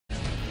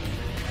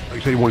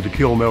He said he wanted to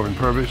kill Melvin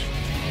Purvis.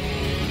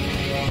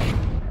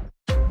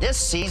 This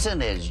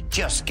season is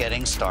just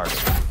getting started.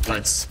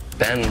 It's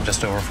been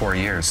just over 4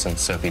 years since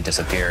Sophie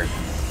disappeared.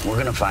 We're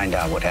gonna find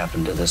out what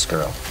happened to this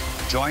girl.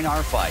 Join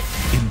our fight.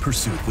 In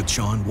Pursuit with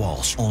John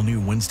Walsh, all new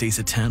Wednesdays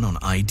at 10 on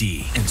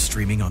ID and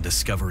streaming on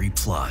Discovery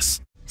Plus.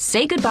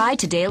 Say goodbye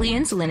to daily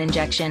insulin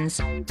injections.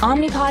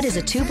 Omnipod is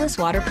a tubeless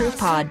waterproof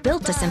pod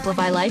built to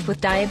simplify life with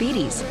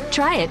diabetes.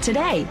 Try it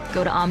today.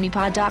 Go to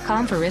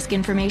omnipod.com for risk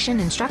information,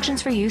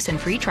 instructions for use,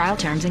 and free trial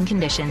terms and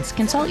conditions.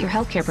 Consult your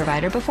healthcare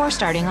provider before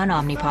starting on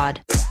Omnipod.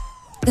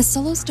 The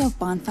Solo Stove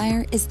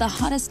Bonfire is the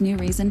hottest new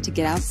reason to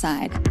get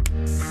outside.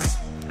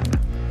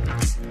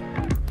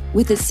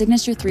 With its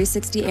signature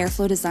 360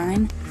 airflow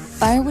design,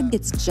 firewood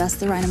gets just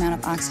the right amount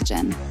of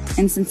oxygen.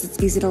 And since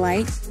it's easy to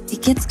light,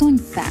 it gets going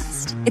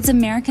fast. It's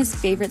America's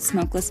favorite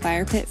smokeless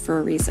fire pit for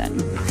a reason.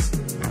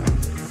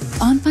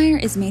 Bonfire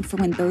is made for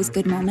when those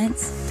good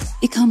moments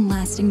become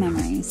lasting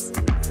memories.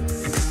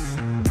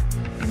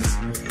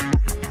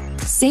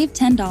 Save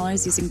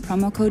 $10 using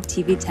promo code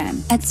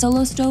TV10 at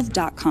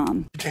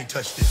solostove.com. You can't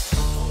touch this.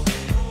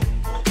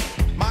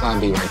 I'll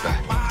be right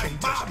back.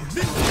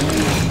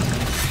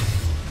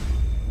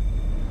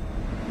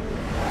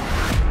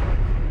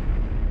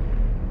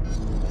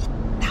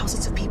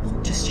 Thousands of people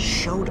just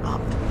showed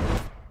up.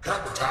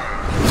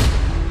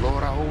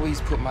 Lord, I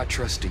always put my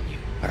trust in you,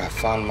 but I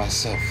found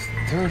myself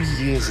 30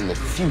 years in the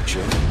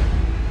future.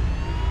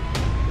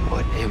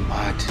 What am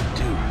I to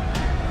do?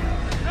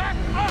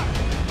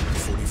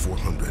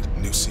 4400,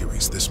 new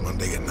series this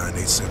Monday at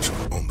 9/8 Central,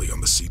 only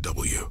on the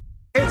CW.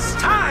 It's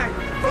time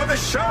for the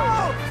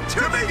show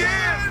to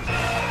begin!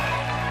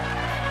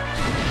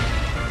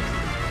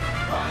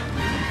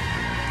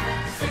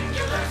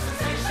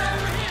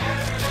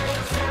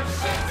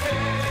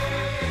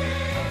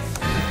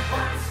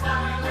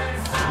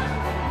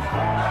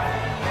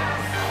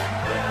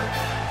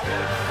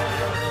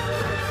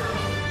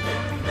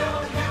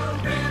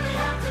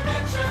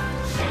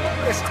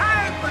 It's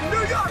time for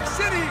New York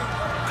City!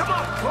 Come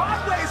on,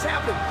 Broadway's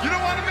happening! You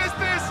don't want to miss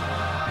this!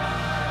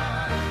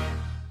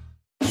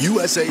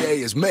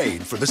 USAA is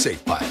made for the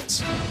safe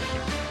pilots.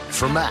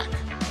 For Mac,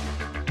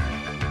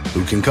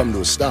 who can come to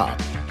a stop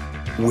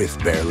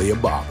with barely a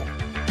bobble.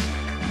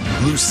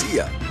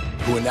 Lucia,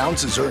 who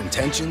announces her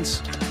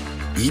intentions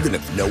even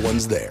if no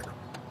one's there.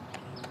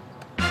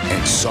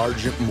 And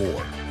Sergeant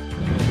Moore,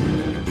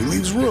 who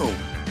leaves room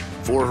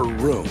for her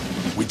room.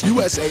 With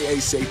USAA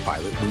Safe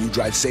Pilot, when you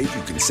drive safe,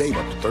 you can save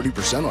up to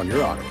 30% on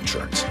your auto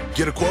insurance.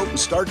 Get a quote and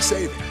start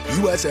saving.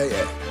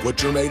 USAA. What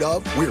you're made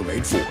of, we're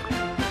made for.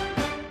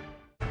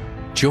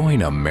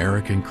 Join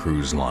American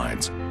Cruise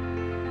Lines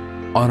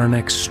on an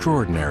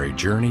extraordinary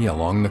journey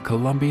along the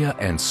Columbia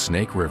and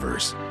Snake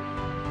Rivers.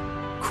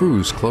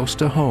 Cruise close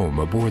to home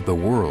aboard the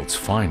world's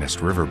finest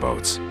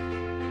riverboats.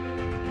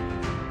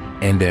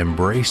 And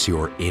embrace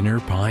your inner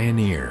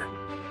pioneer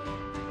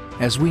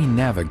as we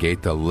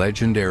navigate the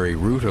legendary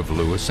route of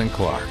Lewis and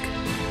Clark.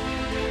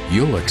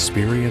 You'll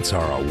experience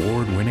our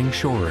award-winning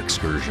shore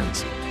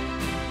excursions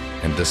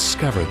and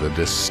discover the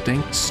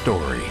distinct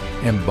story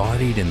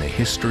embodied in the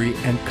history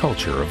and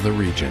culture of the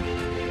region,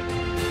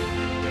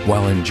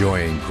 while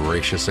enjoying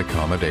gracious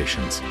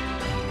accommodations,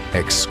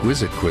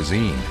 exquisite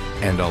cuisine,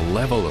 and a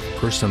level of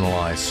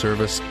personalized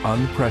service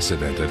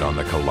unprecedented on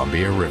the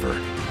Columbia River.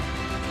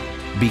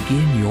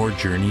 Begin your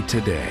journey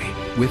today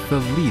with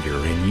the leader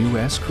in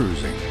U.S.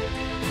 cruising.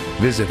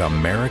 Visit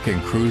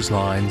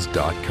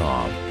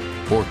AmericanCruiseLines.com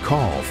or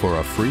call for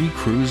a free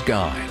cruise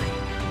guide.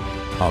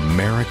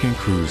 American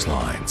Cruise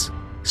Lines.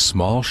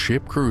 Small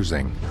ship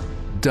cruising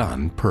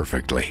done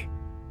perfectly.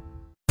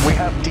 We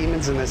have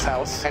demons in this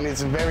house, and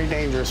it's a very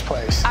dangerous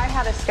place. I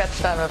had a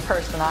sketch of a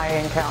person I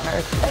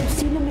encountered. I've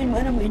seen him in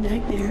one of my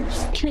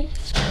nightmares.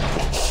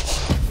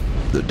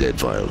 The Dead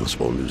Files,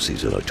 all new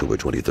season October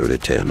 23rd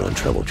at 10 on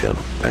Travel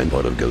Channel and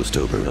part of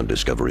Ghostober on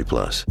Discovery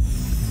Plus.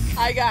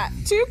 I got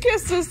 2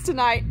 kisses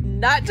tonight,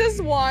 not just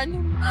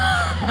one.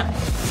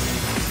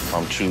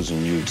 I'm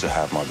choosing you to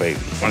have my baby.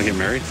 Want to get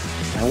married?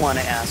 I want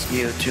to ask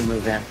you to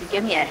move in. You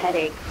give me a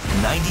headache.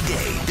 90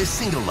 Day, The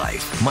Single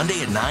Life,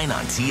 Monday at 9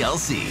 on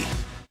TLC.